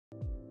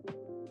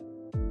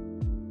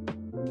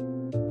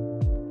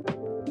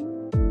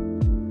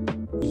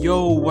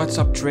Yo, what's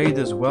up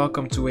traders?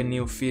 Welcome to a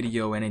new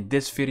video, and in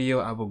this video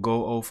I will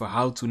go over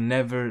how to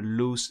never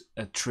lose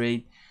a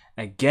trade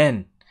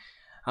again.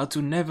 How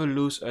to never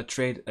lose a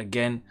trade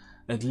again,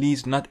 at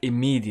least not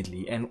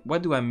immediately. And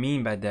what do I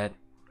mean by that?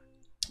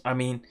 I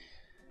mean,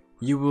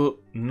 you will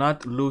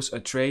not lose a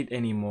trade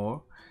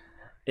anymore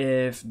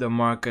if the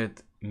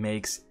market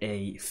makes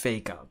a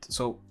fake out.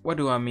 So what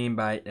do I mean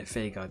by a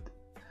fake out?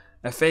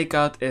 A fake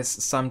out is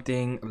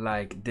something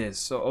like this.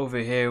 So over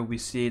here we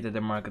see that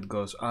the market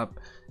goes up,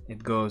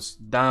 it goes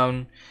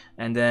down,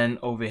 and then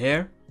over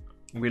here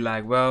we're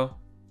like, well,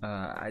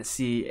 I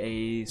see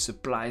a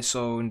supply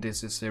zone,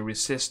 this is a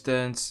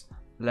resistance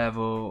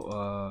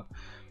level,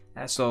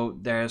 so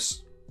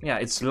there's,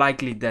 it's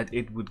likely that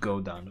it would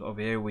go down.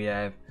 Over here we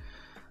have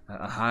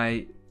a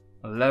high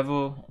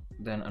level,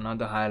 then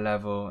another high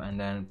level, and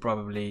then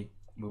probably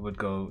we would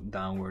go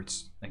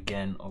downwards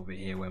again over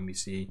here when we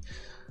see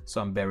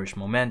some bearish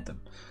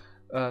momentum.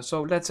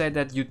 So let's say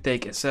that you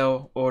take a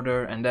sell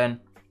order and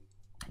then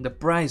the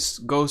price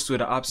goes to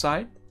the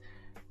upside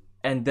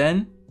and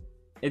then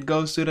it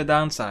goes to the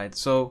downside.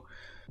 So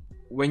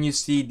when you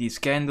see these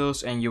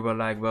candles and you were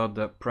like, well,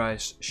 the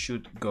price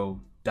should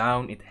go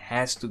down, it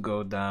has to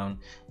go down,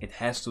 it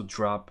has to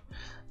drop,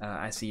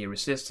 I see a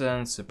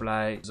resistance,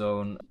 supply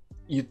zone,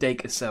 you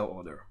take a sell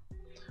order.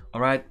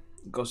 All right,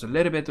 it goes a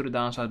little bit to the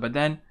downside, but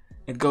then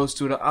it goes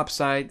to the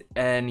upside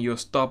and your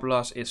stop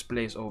loss is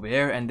placed over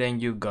here, and then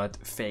you got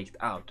faked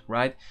out,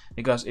 right?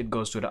 Because it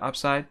goes to the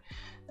upside,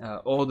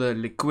 all the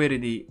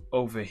liquidity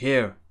over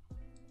here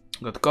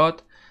got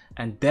caught,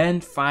 and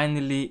then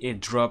finally it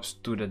drops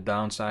to the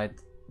downside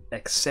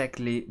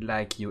exactly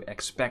like you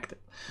expected.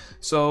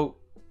 So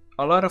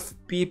a lot of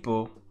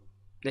people,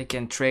 they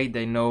can trade,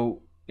 they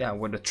know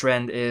what the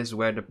trend is,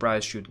 where the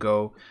price should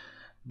go,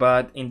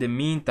 but in the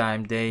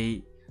meantime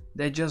they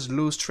just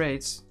lose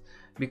trades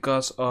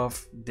because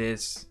of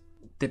this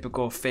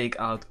typical fake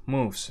out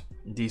moves,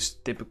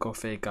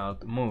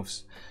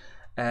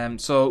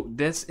 so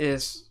this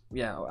is,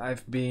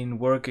 I've been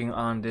working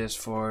on this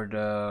for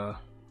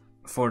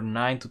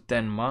 9 to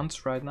 10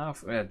 months right now,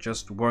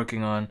 just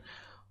working on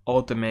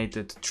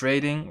automated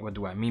trading. What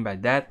do I mean by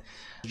that?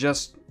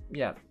 Just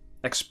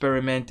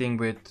experimenting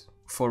with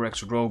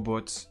forex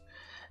robots.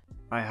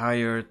 I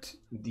hired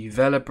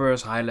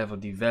developers, high-level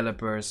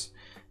developers,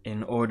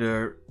 in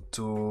order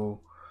to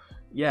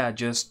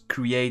just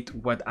create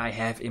what I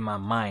have in my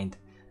mind,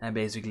 and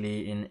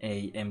basically in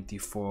a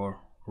MT4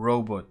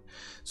 robot.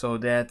 So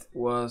that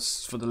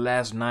was for the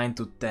last 9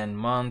 to 10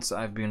 months.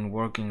 I've been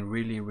working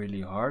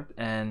really hard,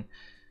 and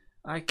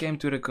I came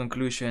to the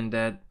conclusion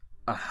that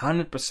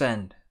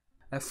 100%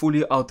 a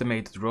fully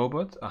automated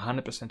robot,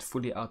 100%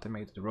 fully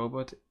automated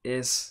robot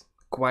is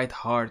quite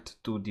hard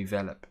to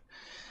develop.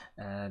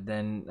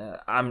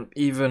 I'm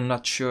even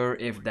not sure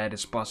if that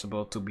is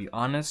possible, to be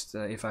honest.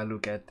 If I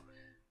look at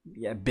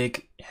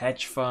big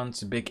hedge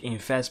funds, big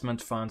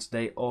investment funds,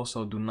 they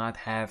also do not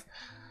have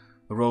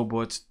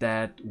robots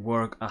that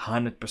work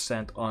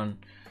 100% on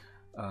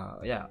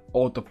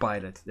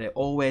autopilot. They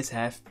always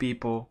have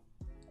people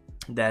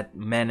that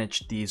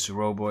manage these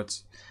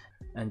robots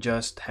and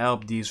just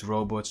help these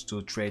robots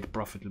to trade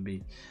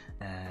profitably,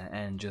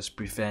 and just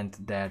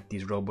prevent that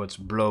these robots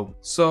blow.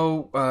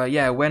 So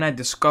when I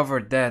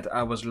discovered that,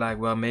 I was like,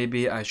 well,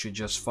 maybe I should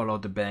just follow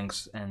the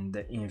banks and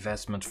the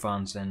investment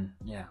funds and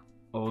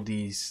all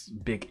these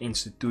big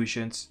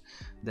institutions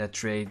that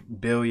trade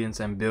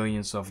billions and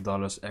billions of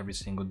dollars every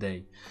single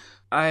day.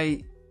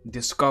 I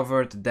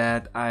discovered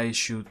that I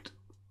should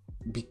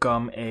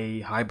become a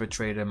hybrid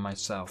trader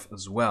myself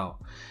as well.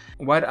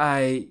 What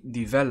I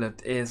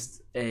developed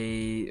is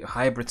a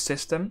hybrid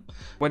system.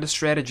 What the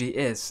strategy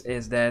is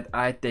that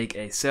I take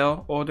a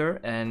sell order,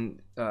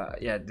 and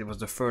it was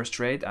the first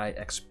trade. I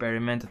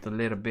experimented a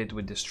little bit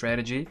with the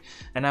strategy,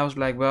 and I was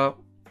like,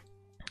 well,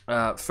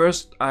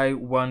 first I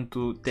want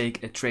to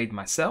take a trade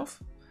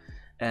myself,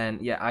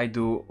 and I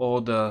do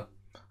all the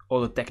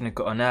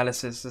technical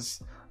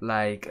analysis,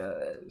 like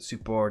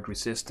support,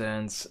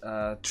 resistance,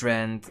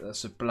 trend,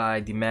 supply,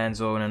 demand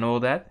zone, and all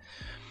that.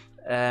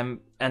 And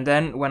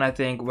then when I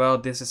think, well,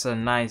 this is a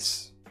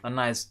nice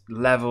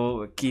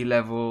level, a key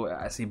level,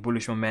 I see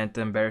bullish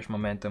momentum, bearish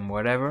momentum,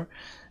 whatever,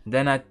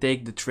 then I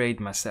take the trade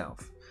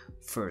myself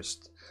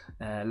first.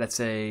 Let's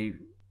say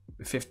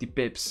 50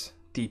 pips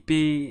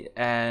TP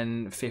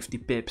and 50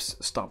 pips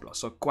stop loss.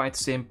 So quite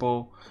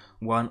simple,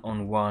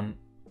 one-on-one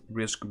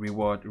risk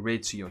reward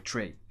ratio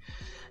trade.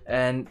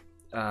 And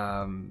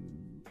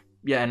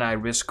and I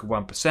risk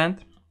 1%.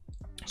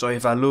 So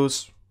if I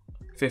lose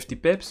 50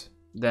 pips,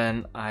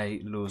 then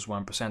I lose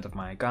 1% of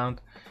my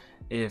account.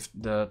 If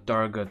the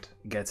target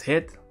gets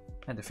hit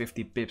and the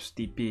 50 pips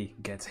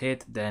TP gets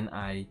hit, then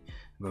I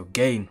will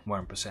gain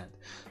 1%.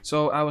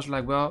 So I was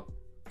like, well,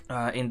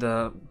 in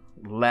the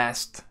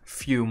last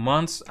few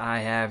months I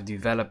have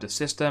developed a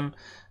system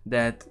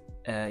that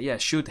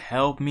should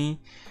help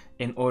me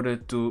in order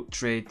to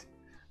trade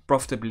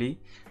profitably,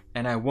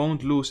 and I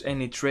won't lose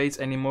any trades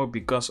anymore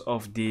because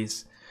of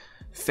these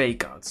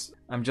fake outs.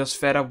 I'm just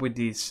fed up with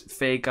these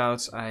fake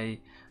outs. I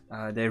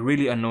They're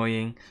really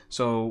annoying.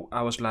 So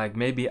I was like,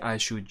 maybe I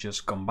should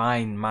just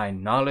combine my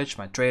knowledge,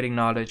 my trading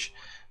knowledge,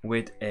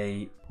 with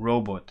a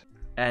robot.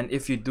 And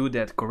if you do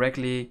that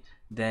correctly,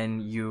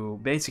 then you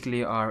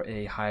basically are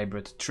a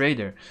hybrid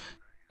trader.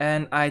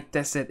 And I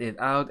tested it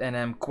out and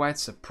I'm quite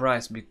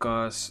surprised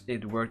because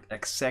it worked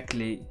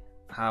exactly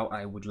how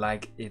I would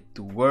like it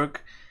to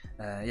work.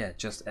 Yeah,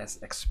 just as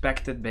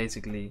expected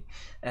basically.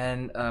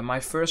 And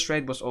my first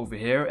trade was over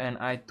here, and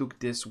I took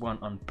this one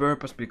on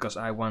purpose because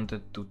I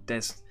wanted to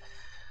test,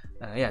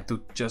 yeah,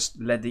 to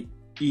just let the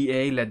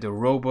EA, let the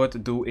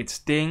robot do its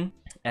thing.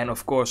 And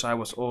of course I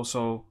was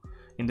also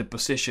in the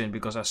position,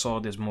 because I saw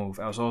this move,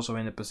 I was also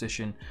in the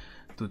position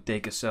to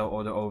take a sell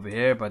order over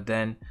here, but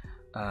then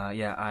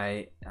yeah,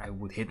 I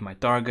would hit my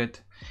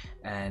target,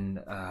 and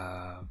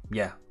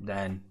yeah,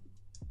 then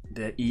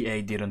the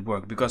EA didn't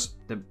work. Because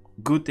the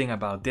good thing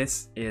about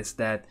this is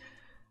that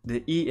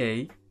the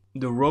EA,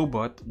 the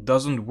robot,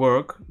 doesn't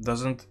work,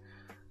 doesn't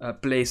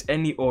place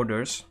any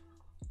orders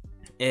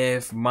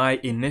if my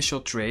initial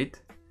trade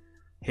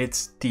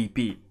hits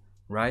TP,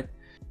 right?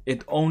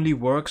 It only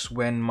works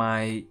when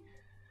my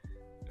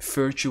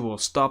virtual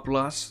stop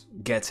loss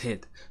gets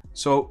hit.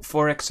 So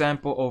for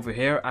example, over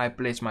here I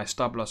place my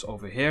stop loss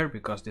over here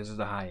because this is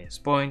the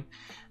highest point,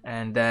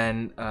 and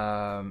then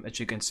as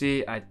you can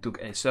see, I took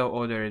a sell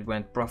order. It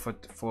went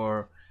profit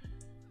for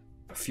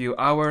a few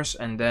hours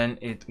and then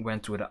it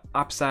went to the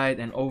upside,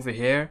 and over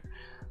here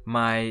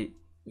my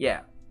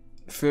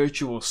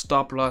virtual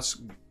stop loss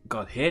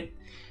got hit,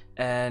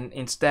 and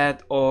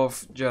instead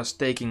of just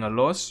taking a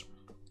loss,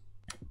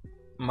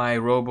 my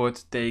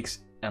robot takes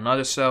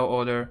another sell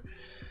order,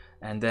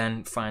 and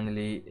then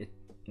finally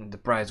the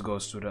price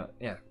goes to the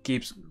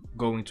keeps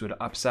going to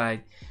the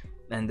upside,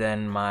 and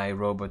then my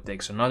robot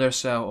takes another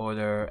sell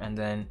order, and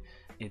then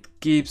it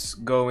keeps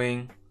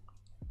going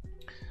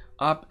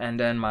up, and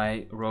then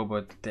my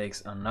robot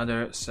takes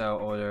another sell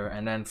order,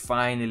 and then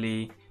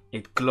finally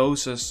it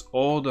closes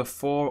all the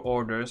 4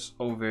 orders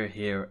over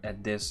here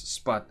at this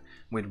spot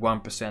with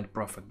 1%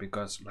 profit,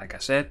 because like I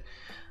said,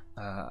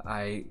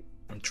 I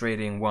am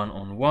trading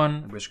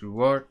one-on-one risk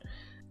reward,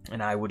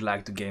 and I would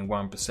like to gain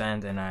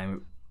 1%, and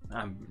I'm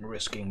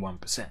risking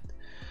 1%.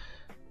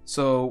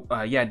 So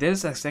yeah, this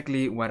is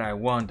exactly what I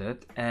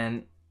wanted.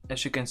 And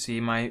as you can see,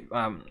 my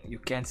you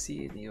can't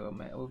see it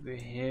over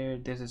here,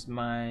 this is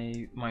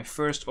my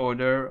first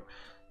order.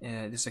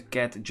 This is a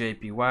cat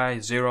JPY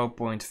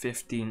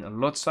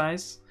 0.15 lot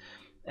size,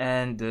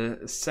 and the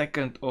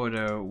second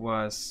order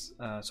was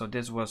so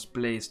this was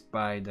placed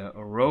by the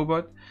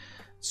robot,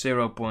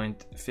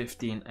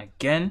 0.15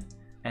 again,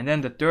 and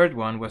then the third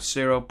one was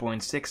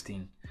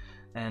 0.16,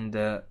 and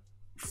the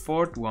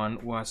fourth one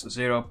was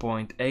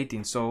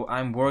 0.18. so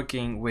I'm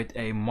working with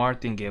a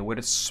martingale, with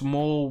a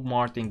small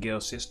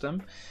martingale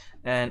system,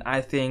 and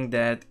I think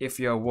that if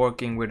you're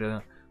working with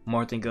a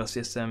martingale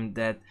system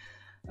that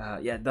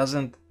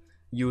doesn't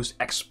use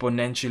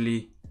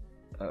exponentially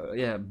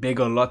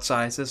bigger lot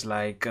sizes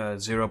like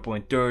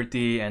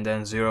 0.30 and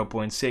then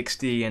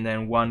 0.60 and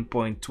then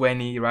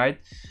 1.20, right,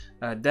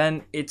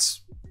 then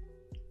it's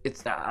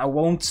I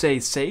won't say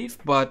safe,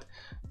 but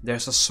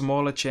there's a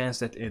smaller chance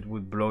that it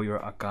would blow your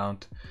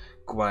account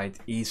quite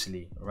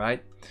easily,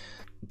 right?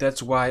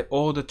 That's why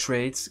all the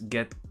trades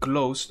get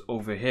closed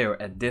over here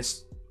at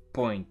this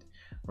point,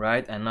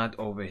 right, and not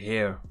over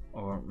here,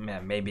 or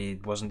maybe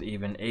it wasn't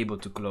even able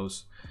to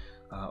close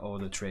all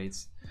the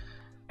trades.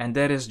 And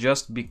that is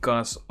just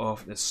because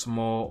of the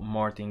small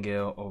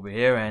martingale over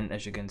here. And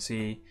as you can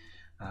see,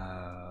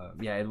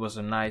 yeah, it was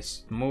a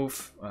nice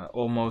move,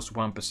 almost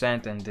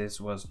 1%, and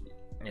this was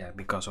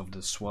because of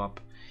the swap.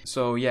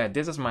 So yeah,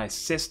 this is my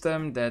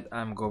system that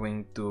I'm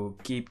going to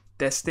keep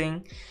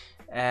testing,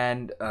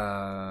 and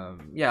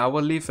yeah, I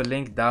will leave a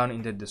link down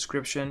in the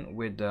description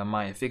with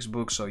my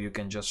MyFxBook, so you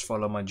can just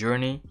follow my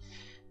journey.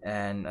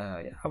 And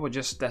I will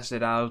just test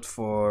it out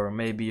for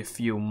maybe a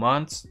few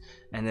months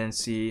and then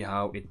see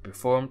how it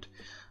performed.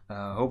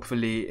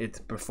 Hopefully it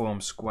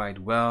performs quite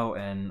well,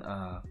 and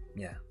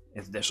yeah,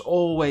 there's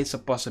always a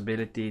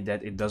possibility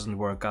that it doesn't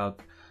work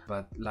out.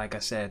 But like I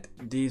said,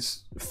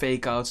 these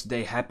fake outs,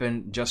 they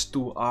happen just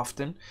too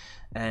often,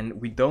 and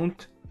we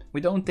don't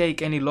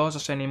take any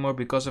losses anymore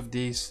because of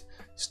these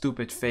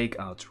stupid fake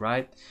outs,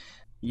 right?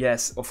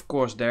 Yes, of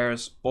course,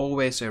 there's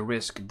always a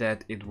risk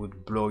that it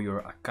would blow your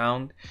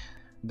account.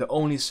 The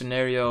only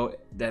scenario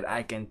that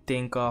I can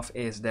think of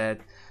is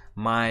that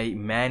my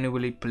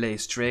manually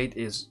placed trade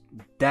is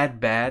that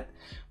bad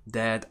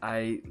that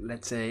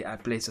let's say I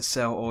place a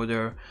sell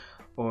order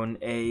on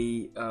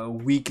a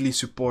weekly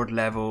support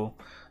level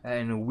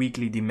and a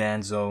weekly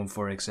demand zone,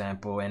 for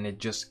example, and it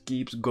just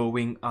keeps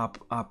going up,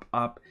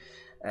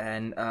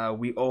 and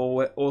we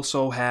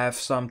also have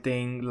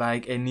something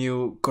like a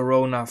new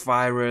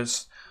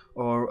coronavirus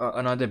or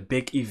another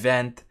big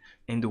event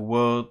in the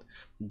world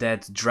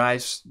that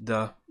drives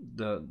the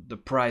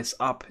price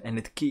up, and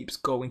it keeps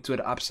going to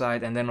the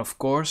upside, and then of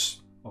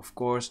course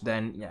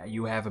then yeah,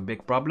 you have a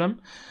big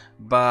problem.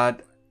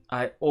 But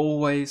I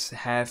always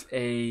have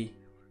a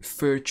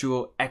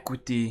virtual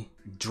equity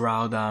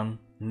drawdown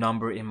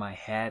number in my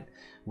head,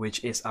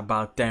 which is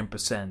about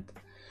 10%.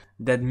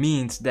 That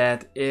means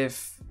that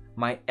if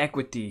my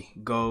equity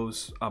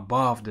goes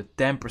above the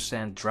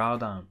 10%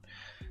 drawdown,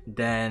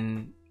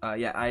 then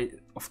I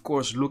of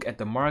course look at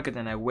the market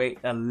and I wait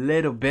a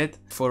little bit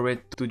for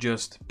it to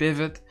just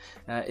pivot.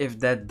 If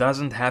that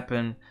doesn't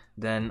happen,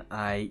 then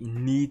I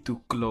need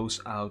to close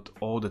out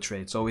all the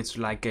trades. So it's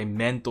like a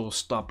mental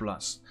stop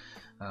loss.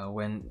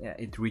 When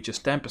it reaches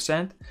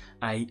 10%,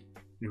 I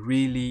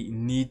really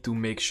need to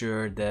make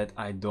sure that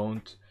I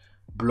don't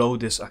blow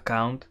this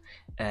account,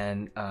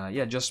 and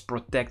just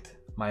protect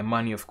my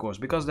money, of course,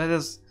 because that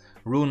is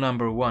rule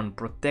number one: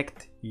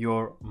 protect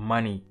your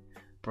money,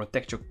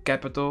 protect your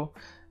capital.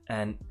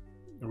 And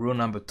rule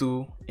number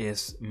two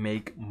is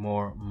make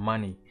more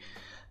money.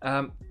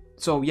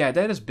 So yeah,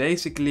 that is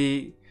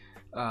basically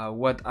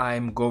what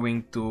I'm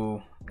going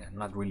to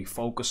not really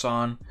focus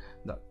on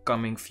the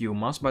coming few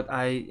months, but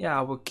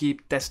I will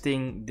keep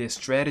testing this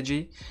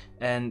strategy.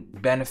 And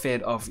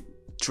benefit of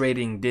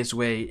trading this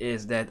way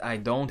is that I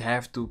don't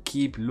have to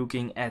keep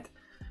looking at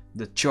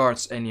the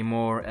charts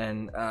anymore,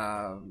 and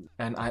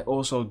I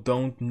also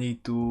don't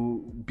need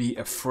to be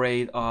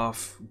afraid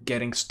of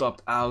getting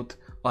stopped out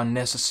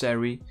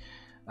unnecessary.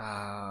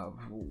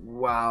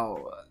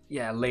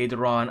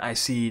 Later on I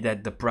see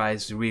that the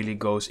price really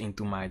goes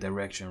into my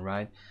direction,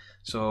 right?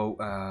 So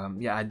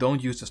I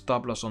don't use the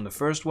stop loss on the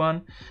first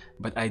one,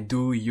 but I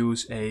do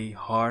use a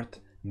hard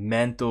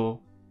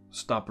mental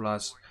stop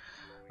loss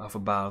of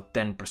about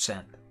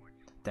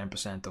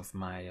 10% of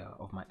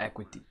my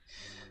equity.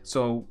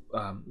 So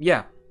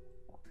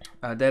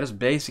that is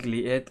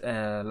basically it.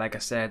 Like I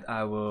said,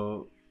 I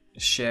will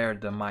share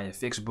the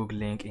MyFxBook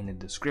link in the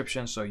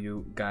description, so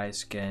you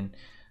guys can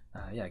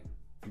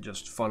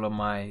just follow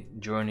my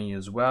journey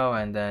as well.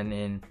 And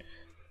then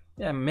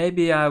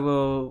maybe I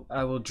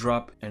will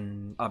drop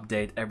an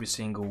update every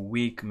single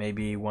week,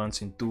 maybe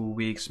once in 2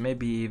 weeks,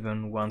 maybe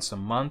even once a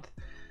month,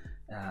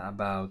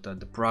 about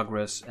the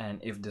progress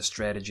and if the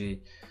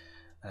strategy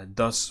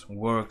does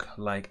work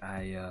like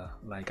I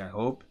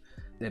hope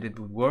that it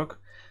would work.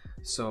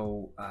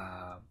 So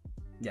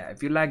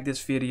if you like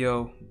this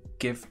video,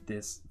 give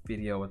this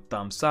video a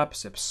thumbs up,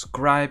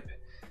 subscribe,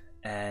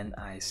 and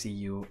I see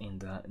you in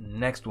the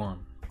next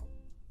one.